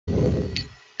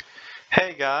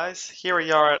Hey guys, here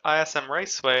we are at ISM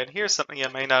Raceway, and here's something you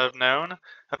may not have known.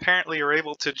 Apparently you're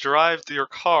able to drive your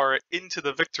car into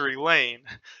the victory lane.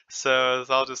 So as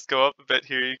I'll just go up a bit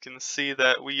here, you can see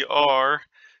that we are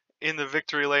in the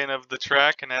victory lane of the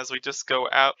track, and as we just go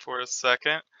out for a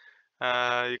second,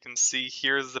 you can see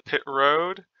here's the pit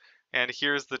road, and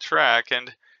here's the track,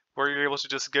 and where you're able to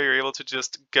just go, you're able to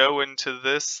just go into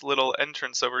this little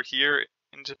entrance over here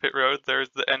into pit road. There's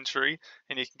the entry,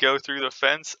 and you can go through the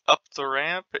fence, up the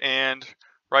ramp, and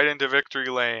right into victory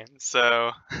lane.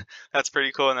 So that's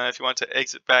pretty cool. And then if you want to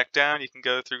exit back down, you can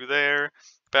go through there,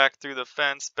 back through the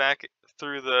fence, back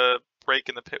through the break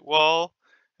in the pit wall,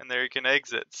 and there you can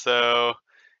exit. So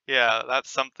yeah, that's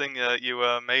something that you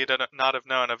may not have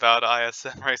known about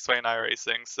ISM Raceway and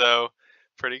iRacing, so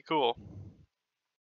pretty cool.